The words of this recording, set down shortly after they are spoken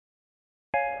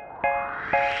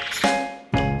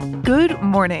Good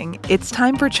morning. It's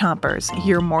time for Chompers,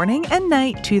 your morning and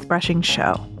night toothbrushing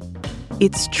show.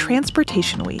 It's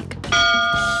Transportation Week.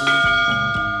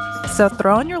 So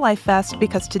throw on your life vest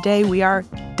because today we are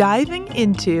diving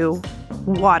into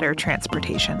water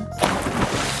transportation.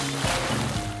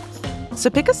 So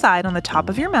pick a side on the top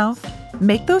of your mouth,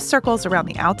 make those circles around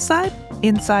the outside,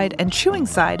 inside, and chewing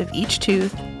side of each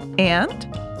tooth, and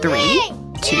 3,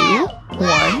 2,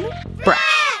 1, brush.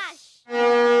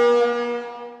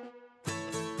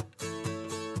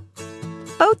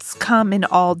 Boats come in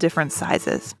all different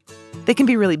sizes. They can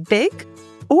be really big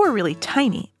or really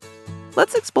tiny.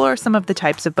 Let's explore some of the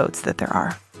types of boats that there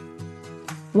are.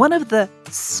 One of the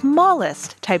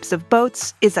smallest types of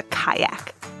boats is a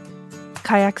kayak.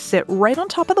 Kayaks sit right on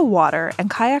top of the water,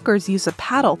 and kayakers use a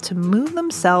paddle to move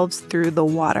themselves through the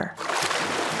water.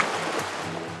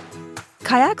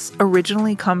 Kayaks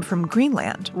originally come from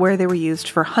Greenland, where they were used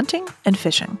for hunting and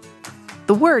fishing.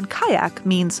 The word kayak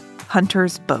means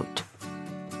hunter's boat.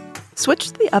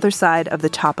 Switch to the other side of the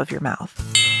top of your mouth,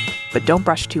 but don't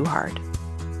brush too hard.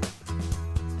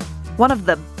 One of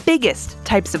the biggest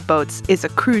types of boats is a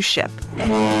cruise ship.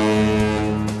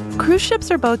 Cruise ships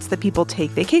are boats that people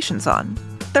take vacations on.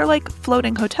 They're like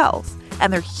floating hotels,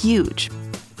 and they're huge.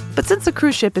 But since a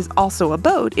cruise ship is also a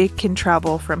boat, it can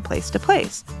travel from place to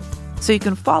place. So you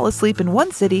can fall asleep in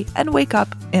one city and wake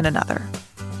up in another.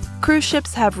 Cruise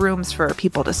ships have rooms for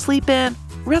people to sleep in,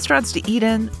 restaurants to eat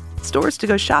in, stores to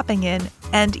go shopping in,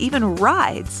 and even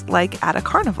rides like at a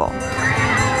carnival.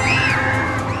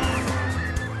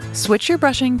 Switch your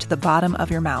brushing to the bottom of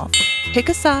your mouth. Pick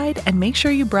a side and make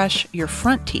sure you brush your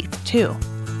front teeth too.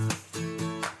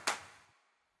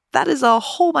 That is a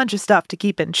whole bunch of stuff to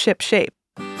keep in ship shape.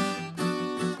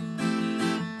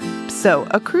 So,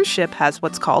 a cruise ship has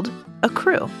what's called a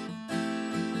crew.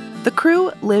 The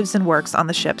crew lives and works on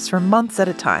the ships for months at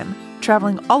a time,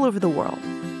 traveling all over the world.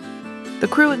 The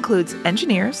crew includes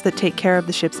engineers that take care of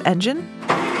the ship's engine,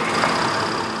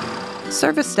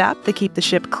 service staff that keep the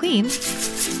ship clean,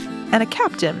 and a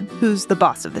captain who's the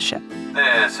boss of the ship.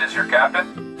 This is your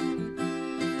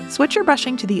captain. Switch your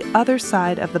brushing to the other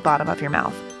side of the bottom of your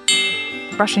mouth,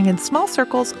 brushing in small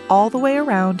circles all the way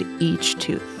around each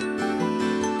tooth.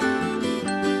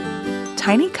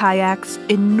 Tiny kayaks,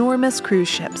 enormous cruise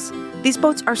ships. These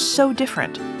boats are so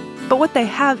different, but what they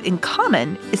have in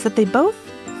common is that they both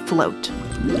float.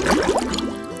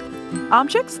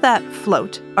 Objects that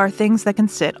float are things that can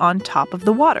sit on top of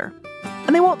the water,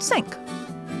 and they won't sink.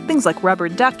 Things like rubber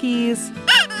duckies,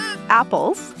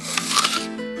 apples,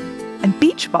 and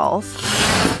beach balls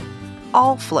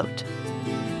all float.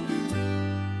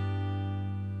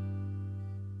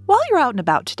 While you're out and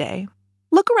about today,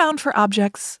 look around for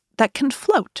objects that can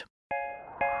float.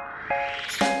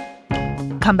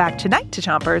 Come back tonight to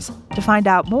Chompers to find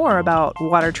out more about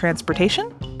water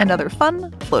transportation and other fun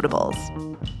floatables.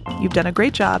 You've done a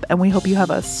great job, and we hope you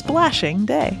have a splashing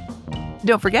day.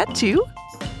 Don't forget to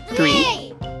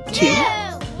 3, 2,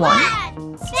 1.